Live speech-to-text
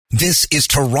This is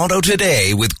Toronto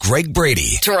Today with Greg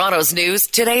Brady. Toronto's news,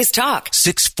 today's talk.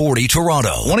 640 Toronto.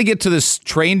 I want to get to this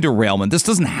train derailment. This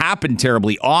doesn't happen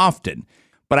terribly often,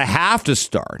 but I have to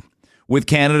start with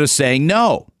Canada saying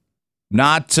no,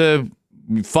 not to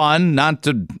fun, not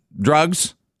to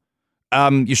drugs.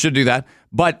 You should do that.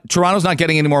 But Toronto's not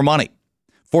getting any more money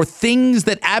for things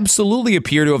that absolutely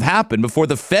appear to have happened before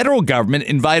the federal government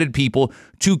invited people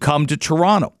to come to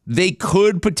Toronto. They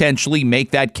could potentially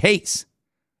make that case.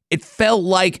 It felt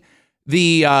like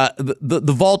the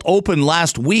vault opened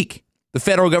last week. The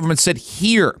federal government said,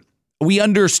 here, we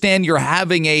understand you're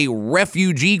having a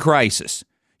refugee crisis.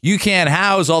 You can't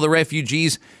house all the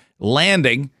refugees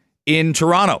landing in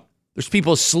Toronto. There's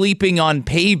people sleeping on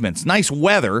pavements. Nice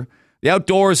weather. The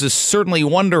outdoors is certainly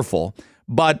wonderful.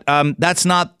 But that's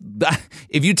not,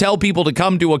 if you tell people to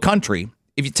come to a country,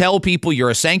 if you tell people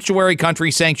you're a sanctuary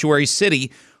country, sanctuary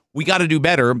city, we got to do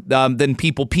better than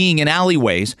people peeing in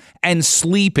alleyways and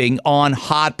sleeping on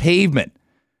hot pavement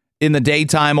in the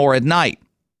daytime or at night.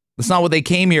 That's not what they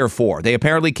came here for. They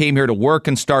apparently came here to work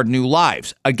and start new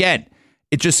lives. Again,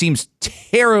 it just seems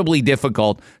terribly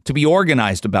difficult to be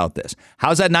organized about this.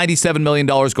 How's that $97 million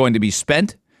going to be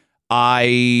spent?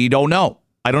 I don't know.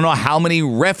 I don't know how many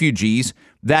refugees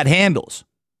that handles.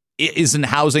 Isn't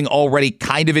housing already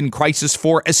kind of in crisis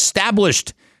for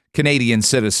established Canadian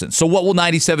citizens? So what will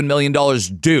 $97 million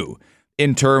do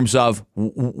in terms of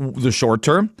the short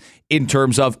term, in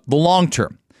terms of the long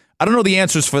term? I don't know the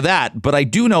answers for that, but I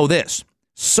do know this.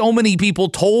 So many people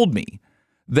told me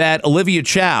that Olivia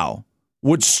Chow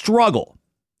would struggle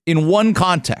in one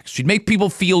context. She'd make people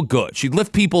feel good. She'd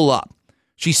lift people up.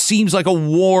 She seems like a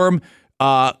warm,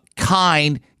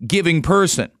 kind, giving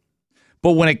person.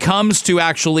 But when it comes to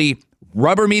actually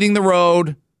rubber meeting the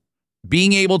road,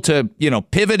 being able to,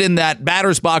 pivot in that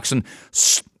batter's box and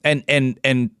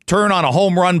turn on a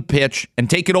home run pitch and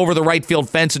take it over the right field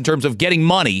fence in terms of getting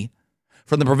money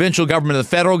from the provincial government and the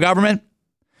federal government,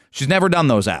 she's never done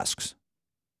those asks.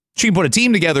 She can put a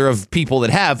team together of people that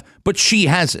have, but she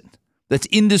hasn't. That's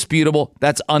indisputable.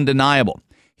 That's undeniable.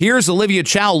 Here's Olivia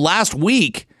Chow last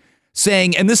week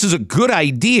saying, and this is a good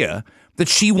idea, that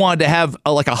she wanted to have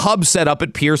a hub set up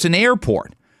at Pearson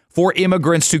Airport for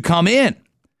immigrants to come in,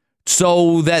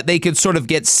 so that they could sort of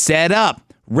get set up,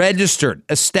 registered,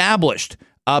 established,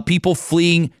 people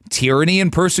fleeing tyranny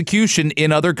and persecution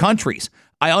in other countries.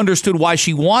 I understood why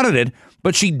she wanted it,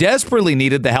 but she desperately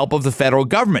needed the help of the federal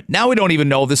government. Now we don't even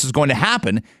know if this is going to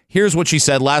happen. Here's what she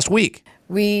said last week.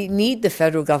 We need the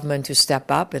federal government to step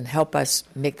up and help us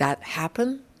make that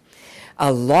happen.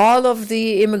 A lot of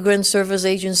the immigrant service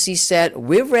agencies said,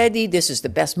 we're ready. This is the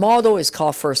best model. It's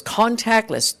called First Contact.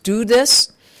 Let's do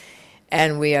this.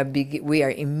 And we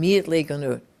are immediately going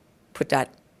to put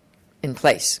that in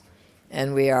place.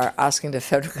 And we are asking the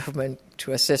federal government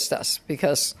to assist us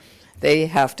because they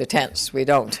have the tents. We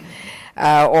don't.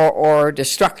 Or the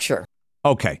structure.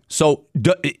 Okay. So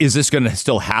is this going to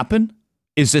still happen?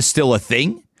 Is this still a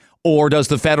thing? Or does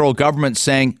the federal government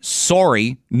saying,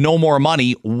 sorry, no more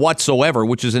money whatsoever,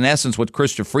 which is in essence what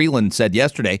Chrystia Freeland said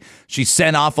yesterday. She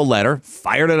sent off a letter,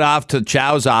 fired it off to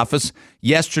Chow's office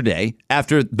yesterday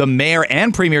after the mayor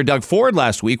and Premier Doug Ford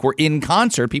last week were in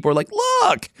concert. People were like,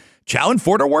 look, Chow and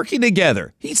Ford are working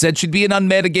together. He said she'd be an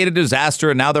unmitigated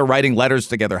disaster, and now they're writing letters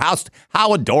together.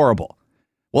 How adorable.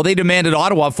 Well, they demanded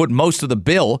Ottawa foot most of the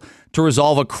bill to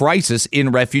resolve a crisis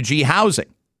in refugee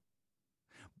housing.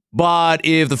 But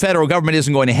if the federal government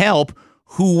isn't going to help,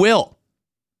 who will?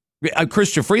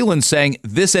 Chrystia Freeland saying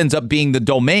this ends up being the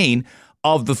domain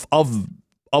of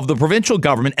the provincial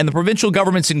government, and the provincial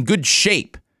government's in good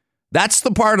shape. That's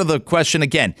the part of the question.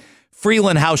 Again,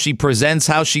 Freeland, how she presents,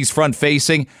 how she's front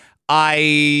facing.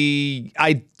 I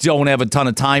don't have a ton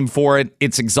of time for it.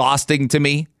 It's exhausting to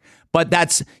me. But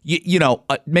that's,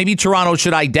 maybe Toronto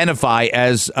should identify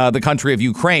as the country of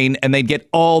Ukraine, and they'd get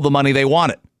all the money they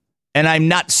wanted. And I'm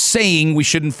not saying we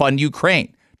shouldn't fund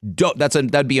Ukraine.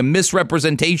 That'd be a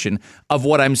misrepresentation of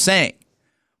what I'm saying.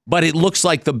 But it looks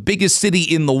like the biggest city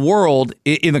in the world,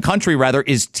 in the country rather,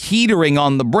 is teetering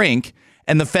on the brink,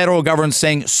 and the federal government's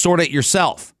saying, sort it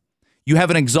yourself. You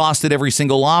haven't exhausted every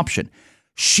single option.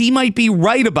 She might be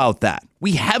right about that.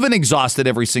 We haven't exhausted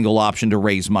every single option to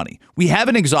raise money. We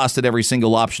haven't exhausted every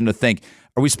single option to think,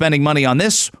 are we spending money on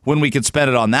this when we could spend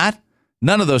it on that?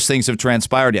 None of those things have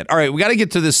transpired yet. All right, we got to get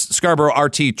to this Scarborough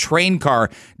RT train car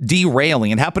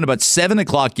derailing. It happened about 7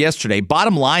 o'clock yesterday.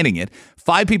 Bottom lining it,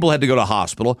 5 people had to go to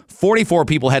hospital. 44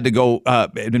 people had to go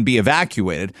and be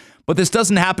evacuated. But this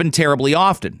doesn't happen terribly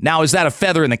often. Now, is that a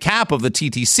feather in the cap of the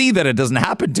TTC that it doesn't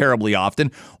happen terribly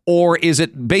often? Or is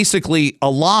it basically a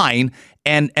line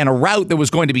and a route that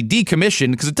was going to be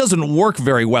decommissioned because it doesn't work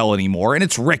very well anymore, and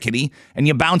it's rickety, and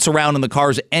you bounce around in the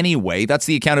cars anyway. That's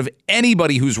the account of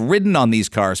anybody who's ridden on these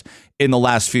cars in the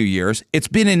last few years. It's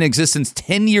been in existence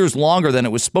 10 years longer than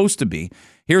it was supposed to be.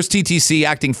 Here's TTC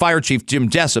Acting Fire Chief Jim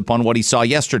Jessup on what he saw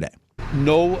yesterday.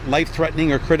 No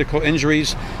life-threatening or critical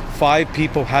injuries. 5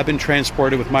 people have been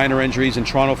transported with minor injuries, and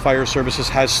Toronto Fire Services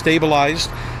has stabilized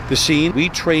the scene. We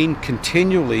train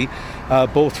continually,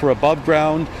 both for above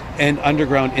ground and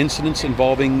underground incidents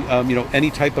involving,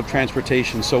 any type of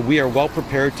transportation. So we are well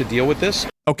prepared to deal with this.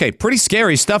 Okay, pretty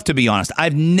scary stuff, to be honest.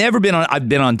 I've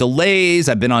been on delays.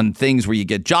 I've been on things where you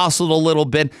get jostled a little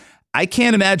bit. I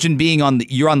can't imagine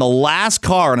you're on the last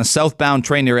car on a southbound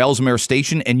train near Ellesmere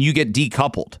Station and you get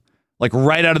decoupled, like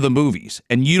right out of the movies.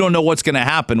 And you don't know what's going to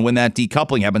happen when that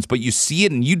decoupling happens, but you see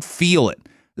it and you'd feel it.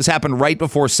 This happened right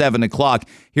before 7 o'clock.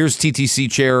 Here's TTC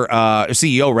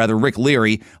CEO Rick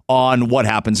Leary on what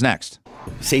happens next.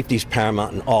 Safety is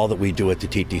paramount in all that we do at the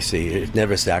TTC. It's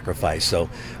never sacrificed. So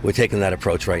we're taking that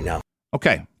approach right now.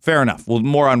 Okay, fair enough. Well,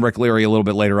 more on Rick Leary a little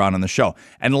bit later on in the show.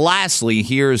 And lastly,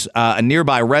 here's a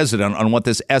nearby resident on what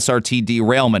this SRT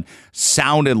derailment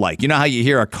sounded like. You know how you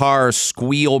hear a car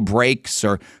squeal brakes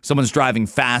or someone's driving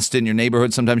fast in your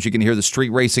neighborhood? Sometimes you can hear the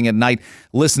street racing at night.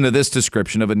 Listen to this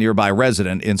description of a nearby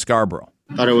resident in Scarborough.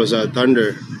 Thought it was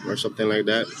thunder or something like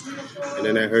that. And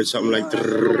then I heard something like,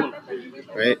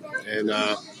 right? And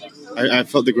I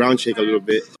felt the ground shake a little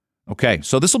bit. Okay,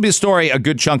 so this will be a story a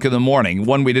good chunk of the morning,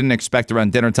 one we didn't expect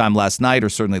around dinner time last night or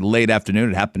certainly late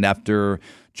afternoon. It happened after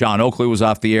John Oakley was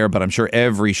off the air, but I'm sure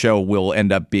every show will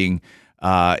end up being,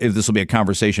 this will be a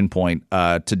conversation point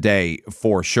today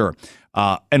for sure.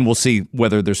 And we'll see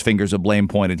whether there's fingers of blame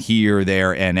pointed here,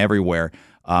 there, and everywhere.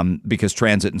 Because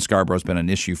transit in Scarborough has been an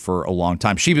issue for a long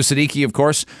time. Sheba Siddiqui, of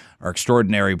course, our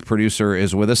extraordinary producer,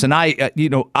 is with us. And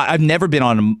I've never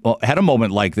been had a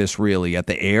moment like this really at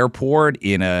the airport,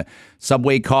 in a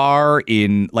subway car,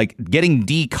 in like getting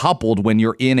decoupled when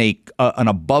you're in an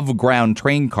above ground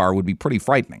train car would be pretty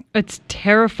frightening. It's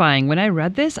terrifying. When I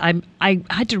read this, I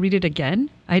had to read it again.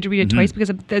 I had to read it twice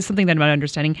because there's something that I'm not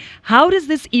understanding. How does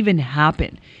this even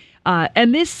happen?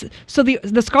 So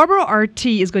the Scarborough RT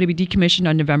is going to be decommissioned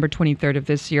on November 23rd of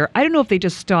this year. I don't know if they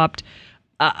just stopped,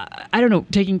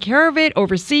 taking care of it,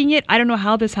 overseeing it. I don't know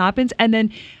how this happens. And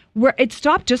then where it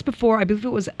stopped just before, I believe it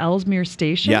was Ellesmere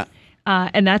Station. Yeah.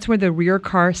 And that's where the rear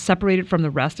car separated from the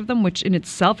rest of them, which in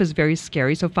itself is very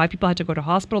scary. So 5 people had to go to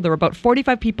hospital. There were about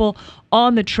 45 people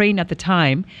on the train at the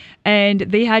time, and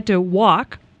they had to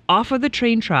walk off of the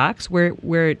train tracks where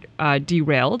it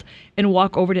derailed and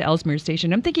walk over to Ellesmere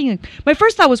Station. I'm thinking, my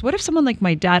first thought was, what if someone like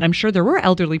my dad, I'm sure there were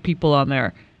elderly people on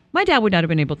there, my dad would not have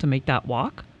been able to make that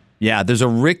walk. Yeah, there's a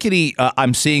rickety,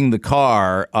 I'm seeing the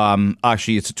car,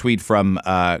 actually it's a tweet from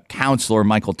Councillor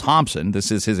Michael Thompson,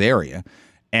 this is his area,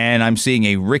 and I'm seeing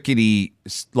a rickety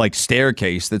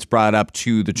staircase that's brought up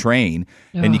to the train,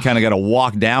 and you kind of got to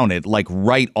walk down it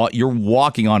you're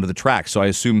walking onto the tracks. So I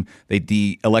assume they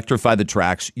de-electrify the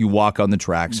tracks, you walk on the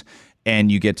tracks,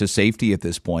 and you get to safety at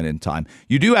this point in time.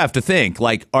 You do have to think,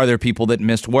 are there people that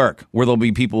missed work? Where there'll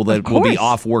be people that will be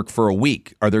off work for a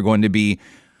week? Are there going to be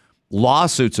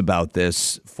lawsuits about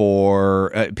this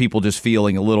for people just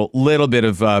feeling a little bit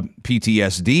of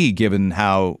PTSD, given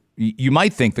how you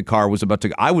might think the car was about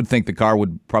to, I would think the car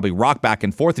would probably rock back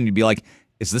and forth and you'd be like,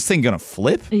 is this thing going to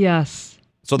flip? Yes.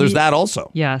 So there's that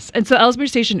also. Yes. And so Ellesmere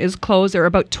Station is closed. There are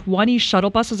about 20 shuttle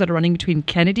buses that are running between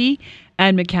Kennedy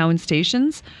and McCowan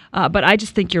stations. But I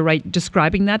just think you're right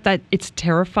describing that it's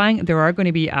terrifying. There are going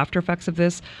to be after effects of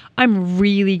this. I'm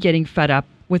really getting fed up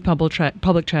with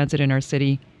public transit in our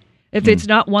city. If it's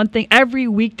not one thing, every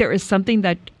week there is something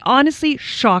that honestly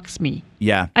shocks me.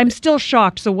 Yeah. I'm still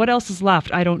shocked. So what else is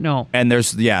left? I don't know. And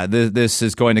this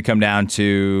is going to come down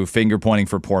to finger pointing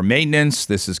for poor maintenance.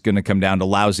 This is going to come down to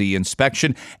lousy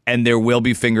inspection. And there will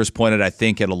be fingers pointed, I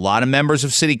think, at a lot of members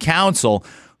of city council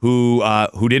who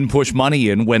didn't push money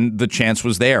in when the chance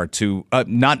was there to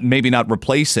not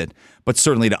replace it, but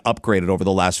certainly to upgrade it over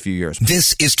the last few years.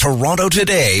 This is Toronto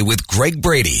Today with Greg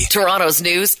Brady. Toronto's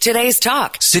news, today's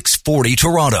talk. 640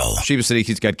 Toronto. Sheba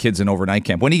Siddiqui's got kids in overnight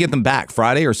camp. When do you get them back?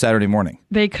 Friday or Saturday morning?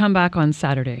 They come back on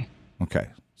Saturday. Okay.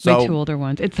 So, my 2 older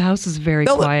ones. The house is very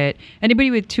quiet. Anybody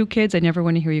with 2 kids, I never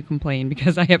want to hear you complain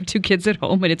because I have 2 kids at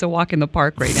home and it's a walk in the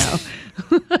park right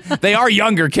now. They are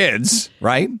younger kids,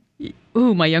 right?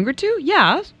 Ooh, my younger 2?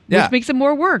 Yeah. Which makes it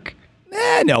more work.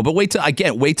 No, but wait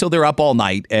till they're up all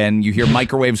night and you hear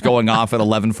microwaves going off at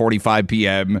 11:45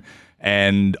 p.m.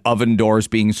 and oven doors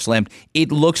being slammed.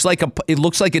 It looks like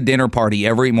a dinner party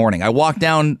every morning. I walk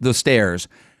down the stairs.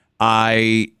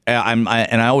 I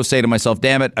always say to myself,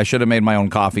 damn it, I should have made my own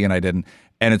coffee and I didn't.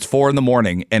 And it's 4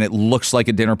 a.m. and it looks like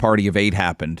a dinner party of 8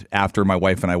 happened after my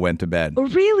wife and I went to bed. Oh,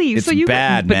 really? It's so you,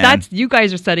 bad, but man. that's you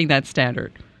guys are setting that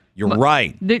standard. You're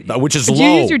right, which is do low. Do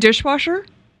you use your dishwasher?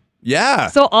 Yeah.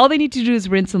 So all they need to do is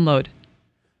rinse and load.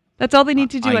 That's all they need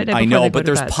to do. I know, but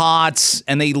there's pots,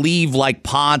 and they leave like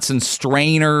pots and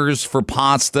strainers for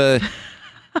pasta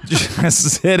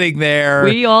just sitting there.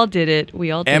 We all did it.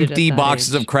 We all did empty it at that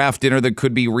boxes age. of Kraft dinner that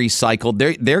could be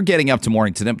recycled. They're getting up to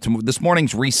morning. This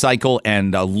morning's recycle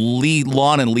and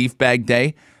lawn and leaf bag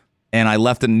day, and I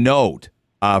left a note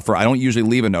for. I don't usually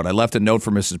leave a note. I left a note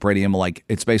for Mrs. Brady. I'm like,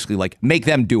 it's basically like, make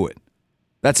them do it.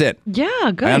 That's it.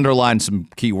 Yeah, good. I underlined some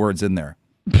key words in there.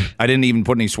 I didn't even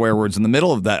put any swear words in the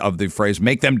middle of the phrase,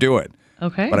 make them do it.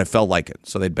 Okay. But I felt like it,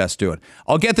 so they'd best do it.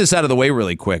 I'll get this out of the way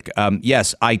really quick.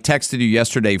 Yes, I texted you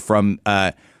yesterday from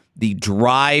the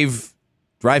Drive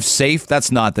Safe,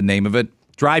 that's not the name of it,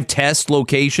 Drive Test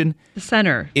location. The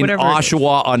center. In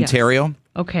Oshawa, Ontario. Yes.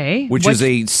 Okay. Which is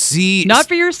a C. Not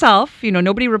for yourself.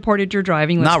 Nobody reported your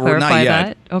driving. Let's clarify not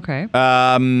yet. that. Okay.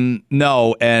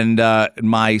 No, and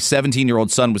my 17-year-old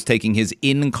son was taking his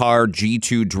in-car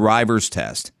G2 driver's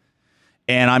test.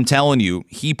 And I'm telling you,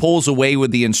 he pulls away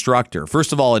with the instructor.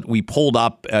 First of all, we pulled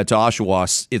up to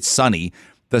Oshawa. It's sunny.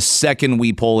 The second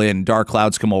we pull in, dark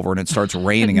clouds come over and it starts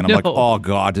raining. And I'm like, oh,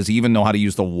 God, does he even know how to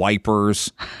use the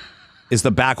wipers? Is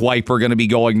the back wiper going to be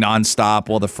going nonstop?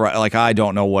 Well, I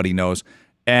don't know what he knows.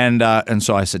 And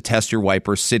so I said, test your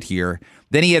wipers, sit here.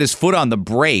 Then he had his foot on the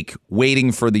brake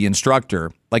waiting for the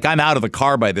instructor. Like, I'm out of the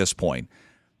car by this point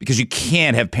because you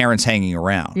can't have parents hanging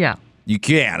around. Yeah. You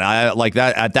can't.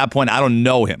 At that point, I don't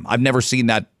know him. I've never seen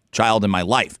that child in my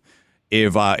life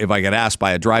if I get asked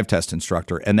by a drive test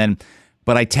instructor.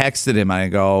 But I texted him and I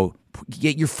go,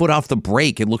 get your foot off the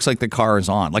brake. It looks like the car is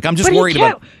on. Like, I'm just worried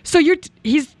about. So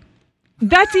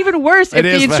that's even worse if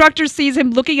the instructor sees him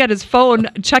looking at his phone,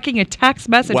 checking a text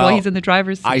message while he's in the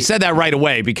driver's seat. I said that right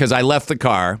away because I left the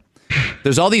car.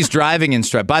 There's all these driving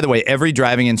instructors. By the way, every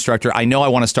driving instructor, I know I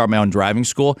want to start my own driving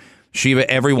school.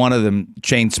 Sheba, every one of them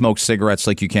chain smokes cigarettes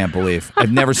like you can't believe.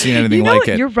 I've never seen anything like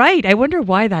it. You're right. I wonder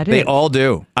why that is. They all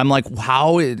do. I'm like,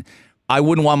 I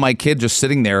wouldn't want my kid just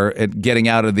sitting there getting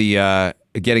out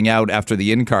after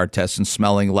the in-car test and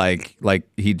smelling like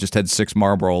he just had 6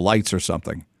 Marlboro Lights or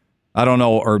something. I don't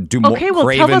know, or do more. Okay, well,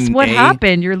 tell us what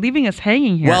happened. You're leaving us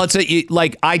hanging here. Well, I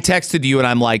texted you and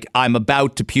I'm like, I'm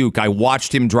about to puke. I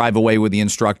watched him drive away with the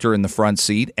instructor in the front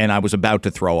seat and I was about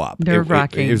to throw up.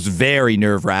 Nerve-wracking. It was very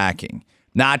nerve-wracking.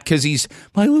 Not because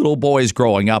my little boy's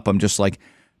growing up. I'm just like,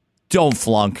 don't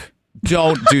flunk.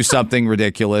 Don't do something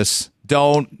ridiculous.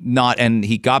 And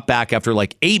he got back after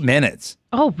like 8 minutes.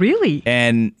 Oh, really?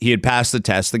 And he had passed the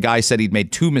test. The guy said he'd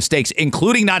made 2 mistakes,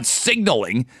 including not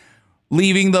signaling,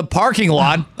 leaving the parking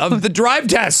lot of the drive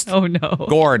test. Oh, no.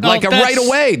 Gord, right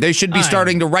away. They should be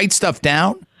starting to write stuff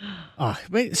down.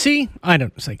 See, I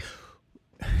don't, it's like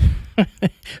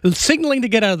signaling to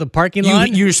get out of the parking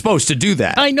lot. You're supposed to do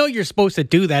that. I know you're supposed to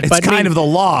do that. It's kind of the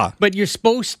law. But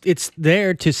it's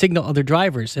there to signal other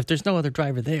drivers if there's no other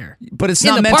driver there. But it's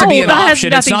not meant to be an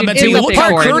option. It's not meant to be. Look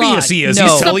how courteous he is.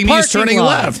 He's telling me he's turning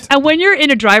left. And when you're in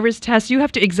a driver's test, you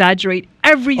have to exaggerate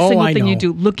every single thing you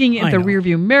do. Looking at the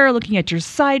rearview mirror, looking at your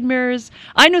side mirrors.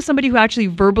 I know somebody who actually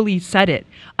verbally said it.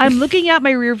 I'm looking at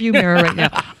my rearview mirror right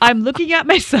now. I'm looking at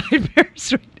my side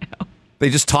mirrors right now. They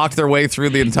just talked their way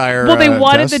through the entire Well, they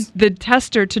wanted test? the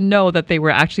tester to know that they were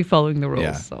actually following the rules.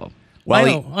 Yeah. So.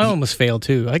 Well, I almost failed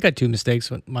too. I got 2 mistakes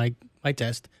with my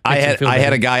test. I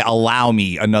had a guy allow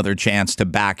me another chance to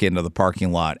back into the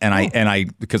parking lot, and I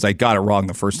because I got it wrong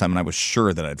the first time, and I was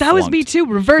sure that I'd That was me too.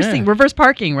 Reverse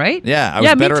parking, right? Yeah, I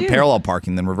was better at parallel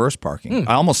parking than reverse parking.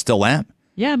 I almost still am.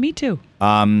 Yeah, me too.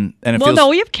 And no,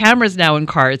 we have cameras now in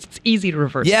cars. It's easy to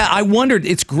reverse. Yeah, I wondered.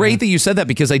 It's great that you said that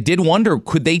because I did wonder,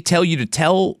 could they tell you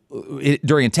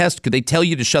during a test, could they tell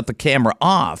you to shut the camera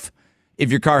off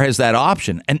if your car has that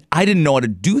option? And I didn't know how to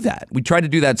do that. We tried to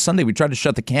do that Sunday. We tried to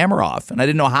shut the camera off, and I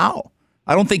didn't know how.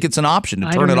 I don't think it's an option to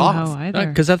turn it off.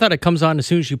 Because I thought it comes on as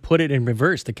soon as you put it in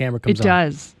reverse, the camera comes on. It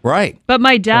does. Right. But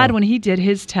my dad, when he did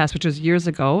his test, which was years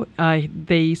ago,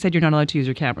 they said you're not allowed to use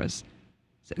your cameras.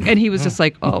 And he was just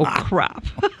like, oh, crap.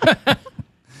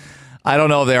 I don't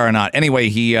know if they are or not. Anyway,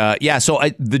 the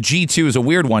G2 is a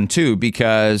weird one, too,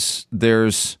 because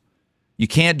you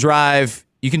can't drive.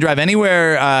 You can drive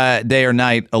anywhere day or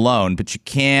night alone, but you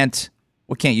can't.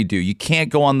 What can't you do? You can't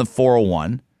go on the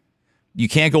 401. You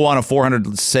can't go on a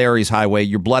 400 series highway.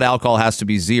 Your blood alcohol has to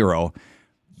be 0.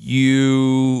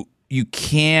 You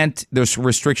can't. There's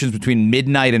restrictions between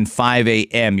midnight and 5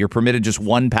 a.m. You're permitted just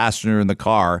one passenger in the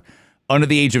car. Under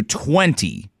the age of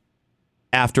 20,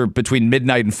 after between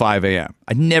midnight and 5 a.m.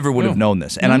 I never would have known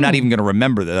this. And I'm not even going to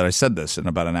remember that I said this in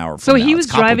about an hour from So now. he was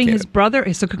It's driving his complicated.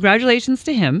 brother. So congratulations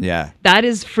to him. Yeah. That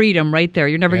is freedom right there.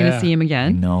 You're never going to see him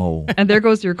again. No. And there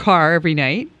goes your car every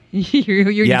night. You're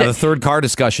The third car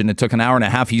discussion, it took an hour and a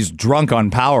half. He's drunk on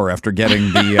power after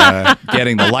getting the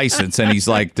getting the license, and he's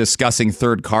like discussing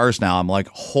third cars now. I'm like,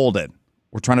 hold it.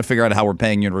 We're trying to figure out how we're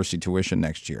paying university tuition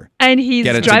next year. And he's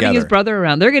Get it driving his together. brother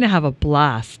around. They're going to have a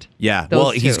blast. Yeah. Those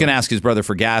Well, he's two. going to ask his brother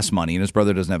for gas money, and his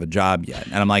brother doesn't have a job yet.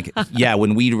 And I'm like, yeah,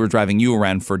 when we were driving you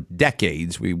around for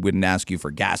decades, we wouldn't ask you for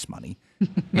gas money,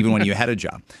 even when you had a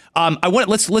job.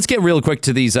 Let's get real quick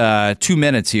to these 2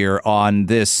 minutes here on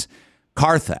this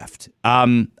car theft.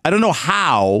 I don't know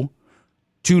how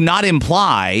to not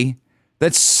imply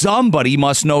that somebody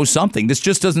must know something. This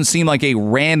just doesn't seem like a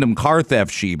random car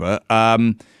theft, Sheba.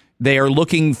 They are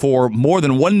looking for more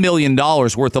than $1 million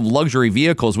worth of luxury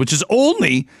vehicles, which is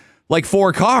only like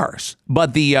 4 cars.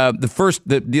 But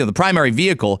the primary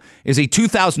vehicle is a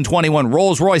 2021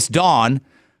 Rolls-Royce Dawn.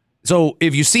 So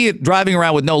if you see it driving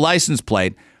around with no license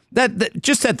plate, that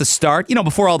just at the start,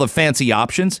 before all the fancy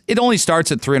options, it only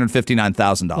starts at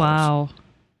 $359,000. Wow.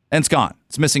 And it's gone.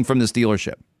 It's missing from this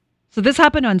dealership. So this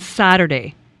happened on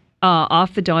Saturday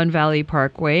off the Don Valley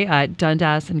Parkway at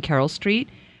Dundas and Carroll Street.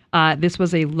 This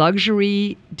was a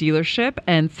luxury dealership,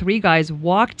 and 3 guys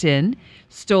walked in,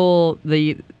 stole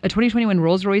a 2021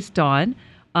 Rolls-Royce Dawn,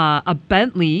 a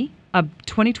Bentley, a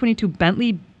 2022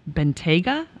 Bentley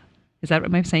Bentayga. Is that,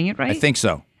 am I saying it right? I think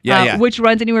so. Yeah. Which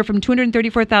runs anywhere from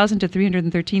 $234,000 to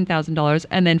 $313,000.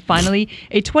 And then finally,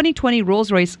 a 2020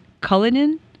 Rolls-Royce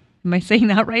Cullinan. Am I saying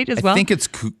that right as well? I think it's...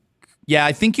 Yeah,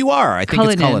 I think you are. I think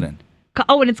it's Cullinan.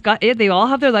 Oh, and it's got it. They all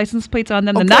have their license plates on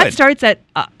them, and good. that starts at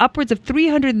upwards of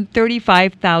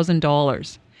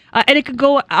 $335,000, and it could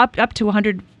go up to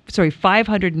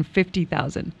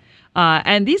 $550,000.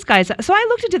 And these guys. So I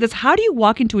looked into this. How do you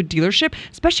walk into a dealership,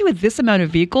 especially with this amount of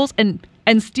vehicles, and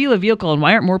steal a vehicle? And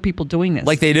why aren't more people doing this?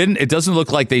 Like they didn't. It doesn't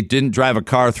look like they didn't drive a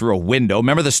car through a window.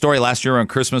 Remember the story last year on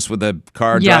Christmas with a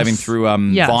car driving through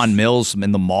Vaughan Mills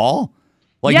in the mall?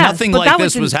 Like nothing like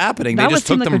this was happening. They just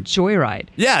took them like a joyride.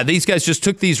 Yeah, these guys just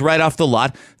took these right off the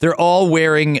lot. They're all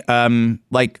wearing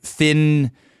like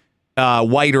thin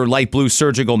white or light blue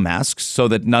surgical masks so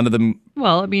that none of them.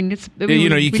 Well, I mean,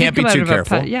 you can't be too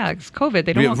careful. It's COVID.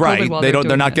 They don't want COVID while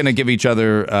They're not going to give each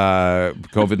other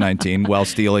COVID-19 while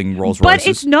stealing Rolls Royces. But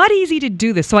it's not easy to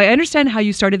do this. So I understand how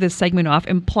you started this segment off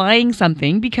implying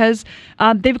something, because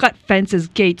they've got fences,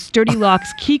 gates, sturdy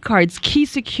locks, key cards, key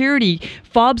security.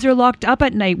 Fobs are locked up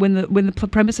at night when the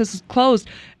premises is closed.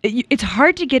 It's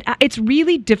hard to get. It's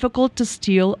really difficult to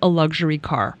steal a luxury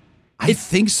car. I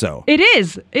think so. It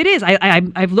is.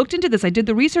 I've looked into this. I did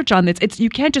the research on this. You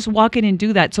can't just walk in and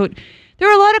do that. So there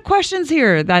are a lot of questions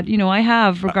here that I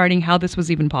have regarding how this was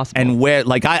even possible. And where,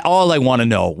 all I want to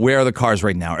know, where are the cars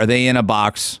right now? Are they in a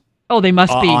box? Oh, they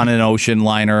must be on an ocean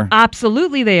liner.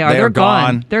 Absolutely, they are. They're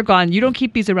gone. They're gone. You don't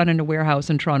keep these around in a warehouse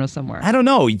in Toronto somewhere. I don't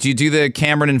know. Do you do the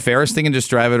Cameron and Ferris thing and just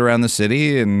drive it around the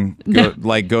city and go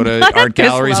to art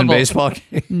galleries and baseball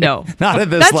games? No, not at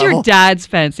this That's level. your dad's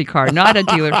fancy car, not a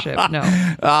dealership. No.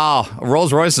 Oh,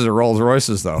 Rolls Royces are Rolls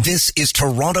Royces, though. This is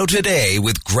Toronto Today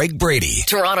with Greg Brady.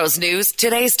 Toronto's news,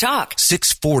 today's talk.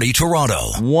 640 Toronto.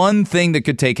 One thing that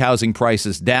could take housing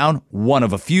prices down, one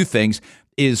of a few things,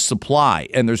 is supply.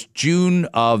 And there's June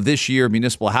of this year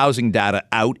municipal housing data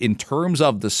out in terms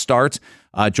of the starts.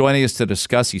 Joining us to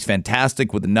discuss, he's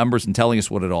fantastic with the numbers and telling us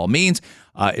what it all means,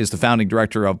 is the founding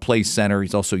director of Place Center.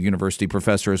 He's also a university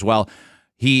professor as well.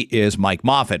 He is Mike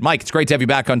Moffatt. Mike, it's great to have you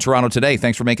back on Toronto Today.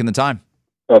 Thanks for making the time.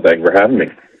 Oh, thank you for having me.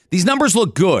 These numbers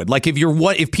look good. Like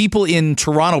if people in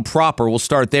Toronto proper, we'll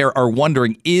start there, are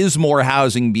wondering, is more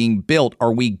housing being built?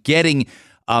 Are we getting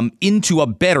into a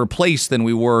better place than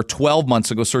we were 12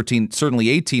 months ago, certainly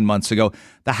 18 months ago?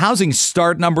 The housing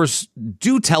start numbers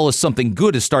do tell us something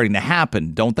good is starting to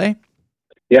happen, don't they?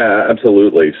 Yeah,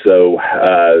 absolutely. So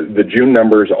the June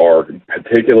numbers are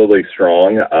particularly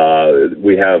strong.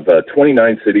 We have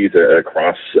 29 cities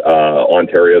across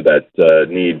Ontario that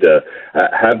need to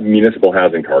have municipal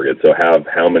housing targets, so have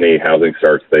how many housing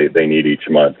starts they need each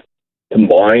month.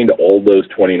 Combined, all those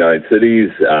 29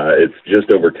 cities, it's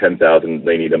just over 10,000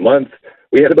 they need a month.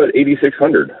 We had about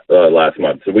 8,600 last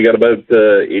month, so we got about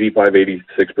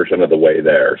 85-86% of the way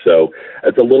there. So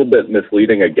it's a little bit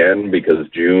misleading again because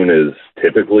June is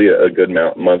typically a good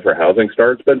month for housing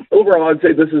starts. But overall, I'd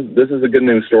say this is a good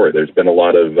news story. There's been a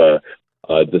lot of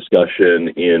discussion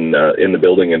in the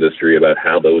building industry about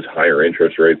how those higher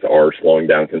interest rates are slowing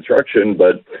down construction,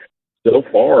 but so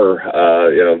far,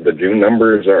 the June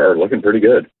numbers are looking pretty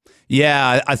good.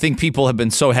 Yeah, I think people have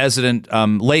been so hesitant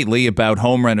lately about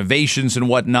home renovations and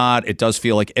whatnot. It does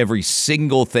feel like every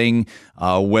single thing,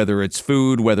 whether it's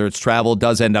food, whether it's travel,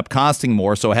 does end up costing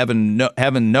more. So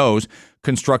heaven knows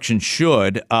construction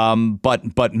should,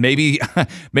 but maybe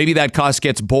that cost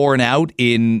gets borne out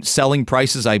in selling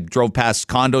prices. I drove past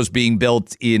condos being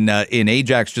built in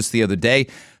Ajax just the other day,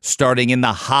 starting in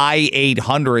the high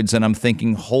 800s, and I'm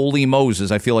thinking, holy Moses!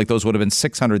 I feel like those would have been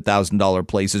 $600,000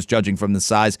 places, judging from the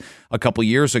size a couple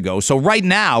years ago. So right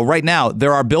now,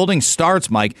 there are building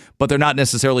starts, Mike, but they're not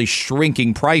necessarily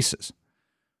shrinking prices.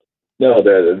 No,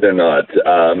 they're not.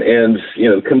 And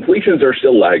completions are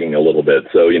still lagging a little bit.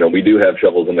 So, we do have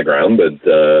shovels in the ground, but,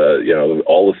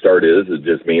 all the start is, it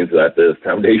just means that the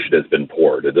foundation has been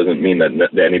poured. It doesn't mean that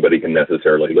anybody can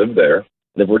necessarily live there.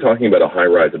 If we're talking about a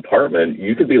high-rise apartment,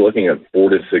 you could be looking at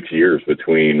 4 to 6 years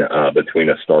between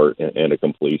a start and a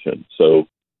completion. So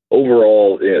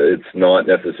overall, it's not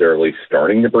necessarily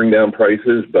starting to bring down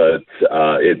prices, but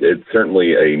it's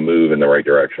certainly a move in the right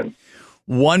direction.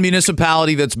 One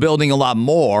municipality that's building a lot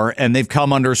more, and they've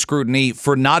come under scrutiny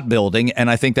for not building, and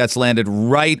I think that's landed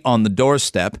right on the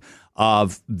doorstep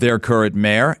of their current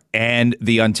mayor and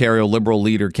the Ontario Liberal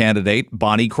leader candidate,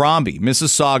 Bonnie Crombie.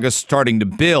 Mississauga's starting to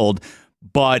build,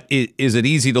 but is it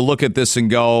easy to look at this and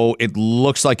go, it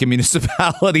looks like a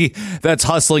municipality that's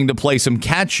hustling to play some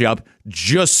catch up,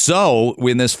 just so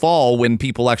in this fall, when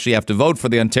people actually have to vote for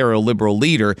the Ontario Liberal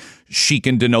leader, she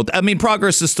can denote. I mean,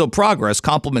 progress is still progress,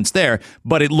 compliments there,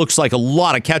 but it looks like a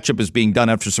lot of catch up is being done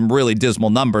after some really dismal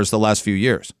numbers the last few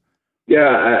years.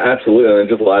 Yeah, absolutely. In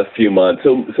just the last few months.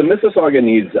 So Mississauga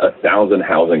needs 1,000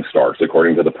 housing starts,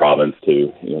 according to the province,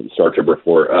 to start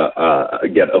to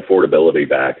get affordability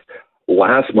back.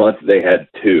 Last month they had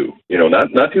 2,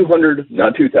 not 200,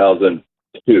 not 2,000,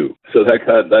 2. So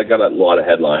that got a lot of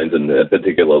headlines, and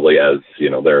particularly as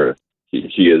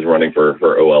she is running for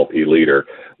OLP leader.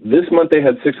 This month they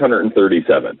had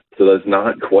 637. So that's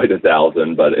not quite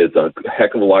 1,000, but it's a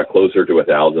heck of a lot closer to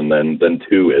 1,000 than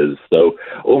 2 is. So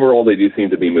overall, they do seem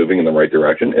to be moving in the right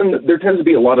direction. And there tends to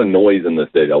be a lot of noise in this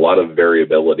data, a lot of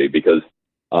variability, because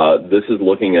this is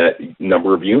looking at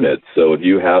number of units. So if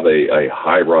you have a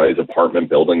high-rise apartment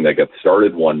building that gets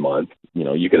started 1 month,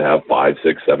 you could have 500,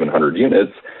 600, 700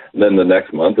 units. And then the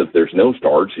next month, if there's no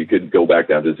starts, you could go back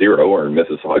down to 0, or in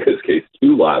Mississauga's case,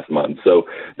 2 last month. So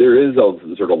there is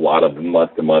a sort of lot of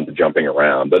month-to-month jumping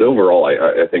around. But overall,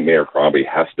 I think Mayor Crombie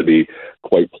has to be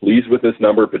quite pleased with this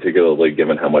number, particularly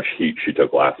given how much heat she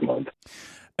took last month.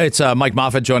 It's Mike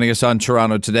Moffatt joining us on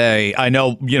Toronto Today. I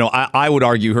know, I would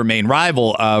argue her main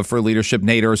rival for leadership,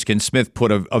 Nate Erskine-Smith,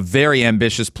 put a very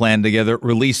ambitious plan together,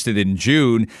 released it in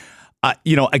June.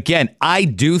 Again, I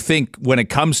do think when it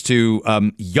comes to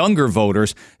younger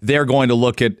voters, they're going to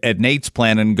look at Nate's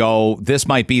plan and go, this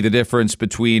might be the difference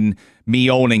between me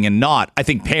owning and not. I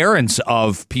think parents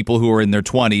of people who are in their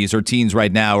 20s or teens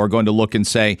right now are going to look and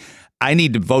say, I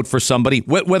need to vote for somebody,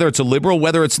 whether it's a liberal,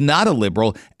 whether it's not a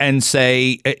liberal, and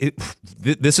say,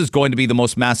 this is going to be the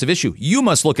most massive issue. You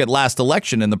must look at last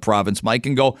election in the province, Mike,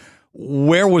 and go,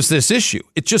 where was this issue?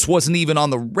 It just wasn't even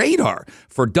on the radar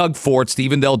for Doug Ford,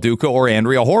 Stephen Del Duca, or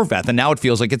Andrea Horwath, and now it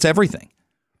feels like it's everything.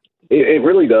 It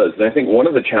really does. And I think one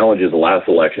of the challenges last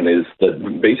election is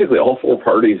that basically all 4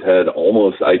 parties had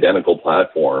almost identical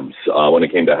platforms when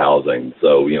it came to housing.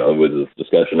 So, it was this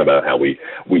discussion about how we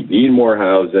need more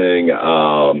housing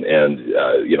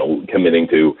and committing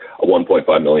to a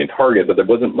 1.5 million target, but there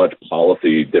wasn't much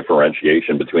policy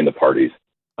differentiation between the parties.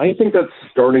 I think that's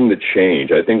starting to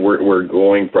change. I think we're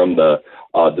going from the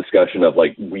discussion of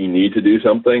we need to do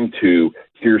something to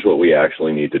here's what we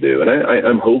actually need to do. And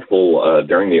I'm hopeful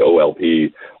during the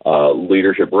OLP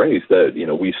leadership race that,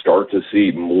 we start to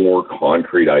see more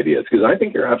concrete ideas, because I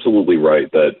think you're absolutely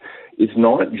right that it's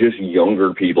not just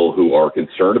younger people who are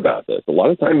concerned about this. A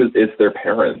lot of times it's their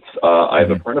parents. I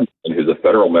have a friend of mine who's a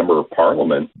federal member of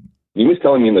parliament. He was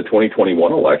telling me in the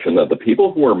 2021 election that the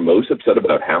people who are most upset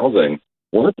about housing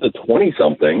weren't the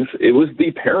 20-somethings. It was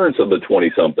the parents of the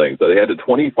 20-somethings. They had a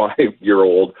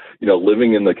 25-year-old,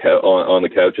 living in on the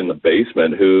couch in the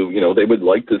basement who, they would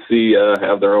like to see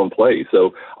have their own place.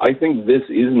 So I think this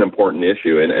is an important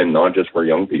issue, and not just for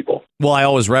young people. Well, I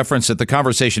always reference that the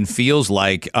conversation feels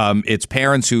like it's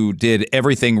parents who did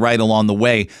everything right along the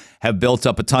way, have built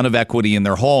up a ton of equity in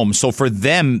their home. So for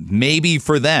them,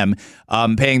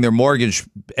 paying their mortgage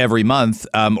every month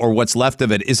or what's left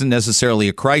of it isn't necessarily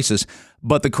a crisis.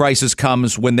 But the crisis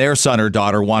comes when their son or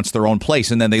daughter wants their own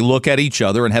place. And then they look at each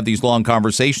other and have these long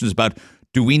conversations about,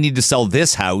 do we need to sell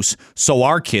this house so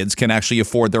our kids can actually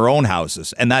afford their own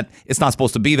houses? And that it's not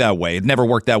supposed to be that way. It never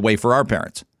worked that way for our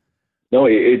parents. No,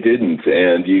 it didn't.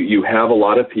 And you have a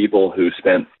lot of people who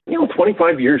spent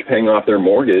 25 years paying off their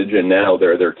mortgage, and now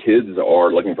their kids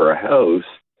are looking for a house,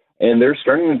 and they're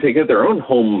starting to take out their own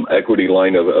home equity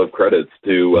line of credits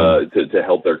to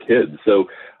help their kids. So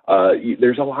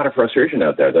there's a lot of frustration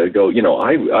out there. They go,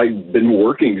 I've been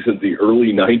working since the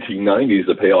early 1990s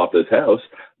to pay off this house.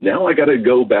 Now I got to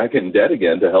go back in debt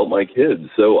again to help my kids.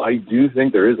 So I do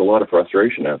think there is a lot of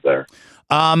frustration out there.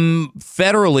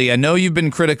 Federally, I know you've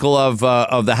been critical of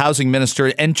the housing minister,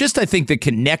 and just I think the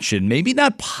connection, maybe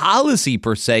not policy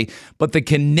per se, but the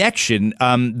connection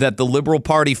that the Liberal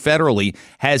Party federally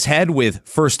has had with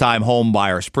first-time home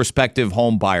buyers, prospective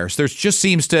home buyers. It just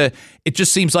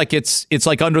seems like it's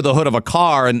like under the hood of a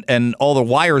car, and all the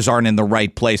wires aren't in the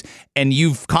right place. And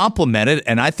you've complimented,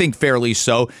 and I think fairly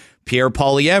so, Pierre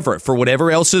Poilievre for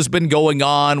whatever else has been going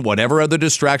on, whatever other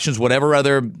distractions, whatever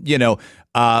other,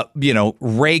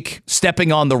 rake,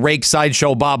 stepping on the rake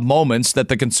sideshow Bob moments that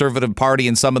the Conservative Party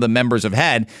and some of the members have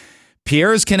had.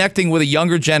 Pierre is connecting with a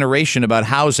younger generation about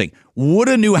housing. Would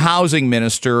a new housing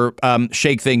minister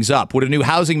shake things up? Would a new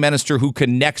housing minister who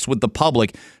connects with the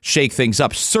public shake things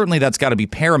up? Certainly that's got to be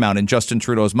paramount in Justin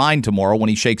Trudeau's mind tomorrow when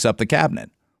he shakes up the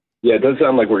cabinet. Yeah, it does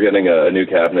sound like we're getting a new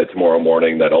cabinet tomorrow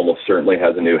morning that almost certainly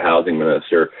has a new housing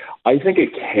minister. I think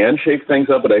it can shake things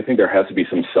up, but I think there has to be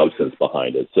some substance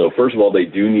behind it. So first of all, they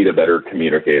do need a better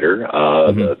communicator.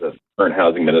 The current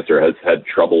housing minister has had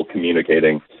trouble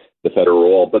communicating the federal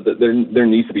role, but there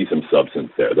needs to be some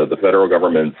substance there. The federal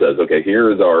government says, okay,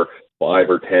 here is our 5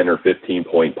 or 10 or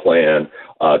 15-point plan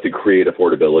to create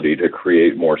affordability, to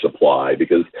create more supply,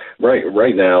 because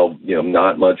right now,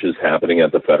 not much is happening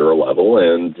at the federal level,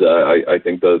 and I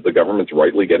think the government's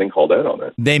rightly getting called out on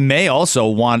it. They may also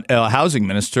want a housing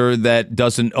minister that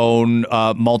doesn't own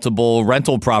multiple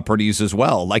rental properties as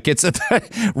well. Like it's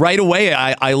right away,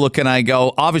 I look and I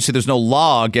go, obviously there's no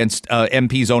law against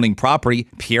MPs owning property.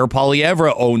 Pierre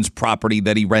Poilievre owns property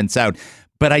that he rents out.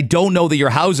 But I don't know that your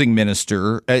housing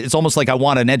minister, it's almost like I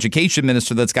want an education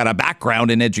minister that's got a background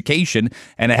in education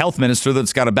and a health minister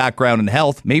that's got a background in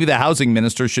health. Maybe the housing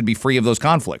minister should be free of those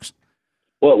conflicts.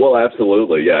 Well,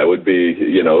 absolutely. Yeah, it would be,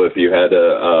 if you had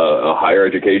a higher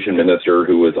education minister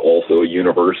who was also a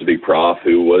university prof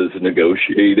who was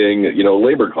negotiating,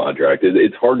 labor contract.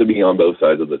 It's hard to be on both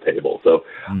sides of the table. So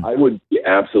I would be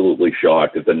absolutely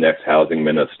shocked if the next housing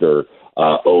minister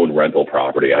own rental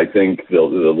property. I think the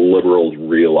Liberals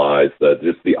realize that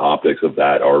just the optics of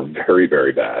that are very,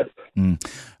 very bad.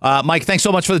 Mike, thanks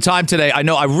so much for the time today. I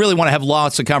know I really want to have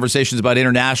lots of conversations about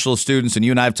international students, and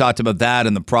you and I have talked about that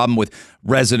and the problem with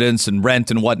residents and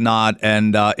rent and whatnot.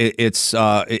 And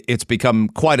it's become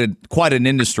quite an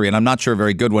industry, and I'm not sure a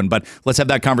very good one. But let's have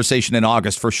that conversation in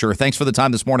August for sure. Thanks for the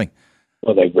time this morning.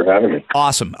 Well, thanks for having me.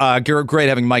 Awesome. Great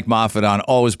having Mike Moffatt on.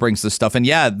 Always brings this stuff. And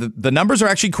yeah, the numbers are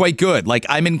actually quite good. Like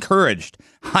I'm encouraged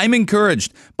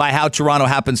by how Toronto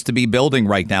happens to be building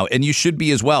right now. And you should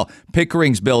be as well.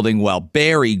 Pickering's building well.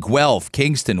 Barrie, Guelph,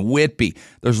 Kingston, Whitby.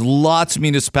 There's lots of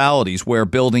municipalities where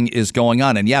building is going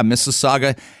on. And yeah,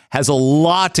 Mississauga has a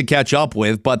lot to catch up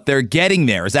with, but they're getting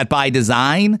there. Is that by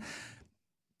design?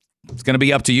 It's going to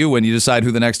be up to you when you decide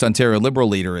who the next Ontario Liberal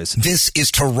leader is. This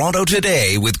is Toronto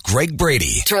Today with Greg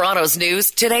Brady. Toronto's news,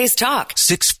 today's talk.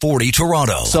 640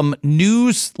 Toronto. Some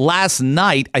news last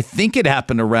night, I think it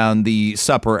happened around the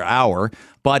supper hour,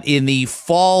 but in the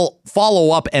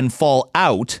follow-up and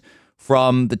fallout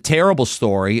from the terrible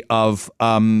story of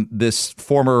this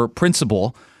former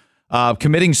principal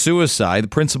committing suicide, the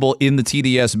principal in the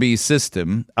TDSB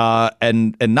system,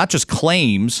 and not just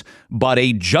claims, but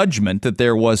a judgment that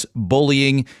there was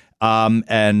bullying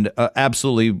and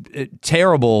absolutely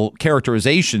terrible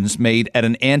characterizations made at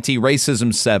an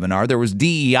anti-racism seminar. There was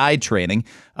DEI training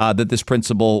that this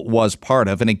principal was part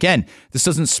of. And again, this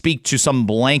doesn't speak to some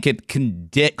blanket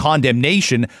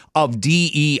condemnation of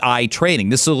DEI training.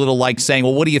 This is a little like saying,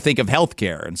 well, what do you think of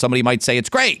healthcare? And somebody might say it's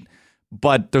great,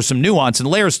 but there's some nuance and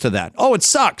layers to that. Oh, it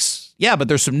sucks. Yeah, but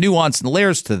there's some nuance and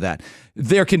layers to that.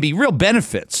 There can be real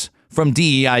benefits from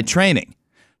DEI training.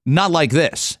 Not like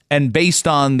this. And based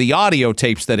on the audio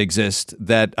tapes that exist,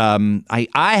 that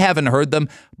I haven't heard them,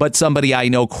 but somebody I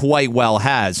know quite well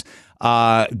has.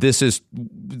 There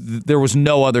was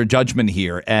no other judgment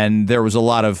here, and there was a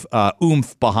lot of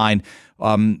oomph behind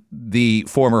the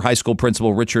former high school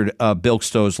principal Richard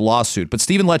Bilkstow's lawsuit. But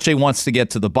Stephen Lecce wants to get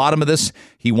to the bottom of this.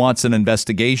 He wants an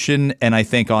investigation, and I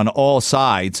think on all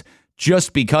sides,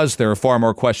 just because there are far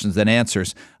more questions than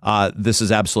answers, this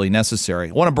is absolutely necessary.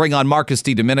 I want to bring on Markus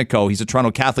de Dominico. He's a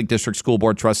Toronto Catholic District School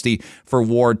Board trustee for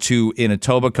Ward 2 in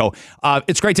Etobicoke.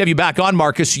 It's great to have you back on,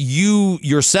 Markus. You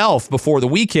yourself, before the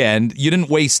weekend, you didn't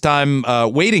waste time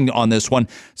waiting on this one,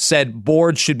 said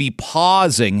boards should be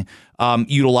pausing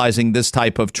utilizing this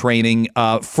type of training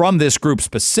from this group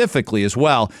specifically as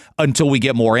well until we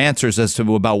get more answers as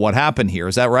to about what happened here.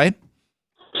 Is that right?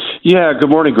 Yeah, good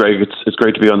morning, Greg. It's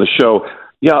great to be on the show.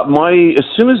 Yeah, as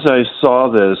soon as I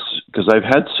saw this, because I've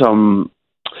had some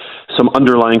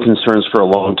underlying concerns for a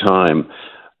long time,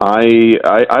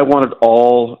 I wanted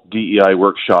all DEI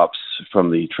workshops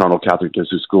from the Toronto Catholic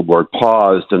District School Board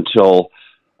paused until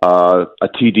a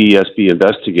TCDSB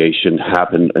investigation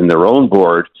happened in their own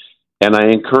board, and I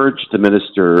encouraged the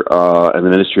minister and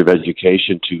the Ministry of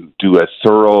Education to do a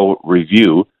thorough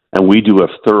review, and we do a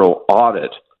thorough audit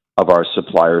of our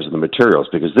suppliers and the materials,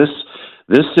 because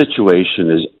this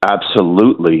situation is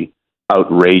absolutely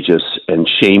outrageous and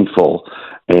shameful,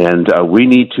 and we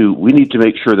need to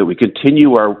make sure that we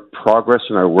continue our progress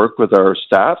and our work with our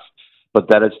staff, but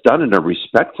that it's done in a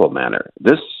respectful manner.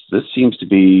 This seems to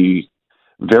be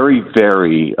very,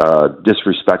 very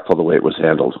disrespectful the way it was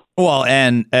handled. Well,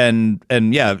 and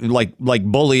yeah, like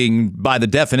bullying by the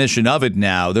definition of it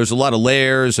now, there's a lot of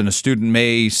layers, and a student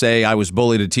may say I was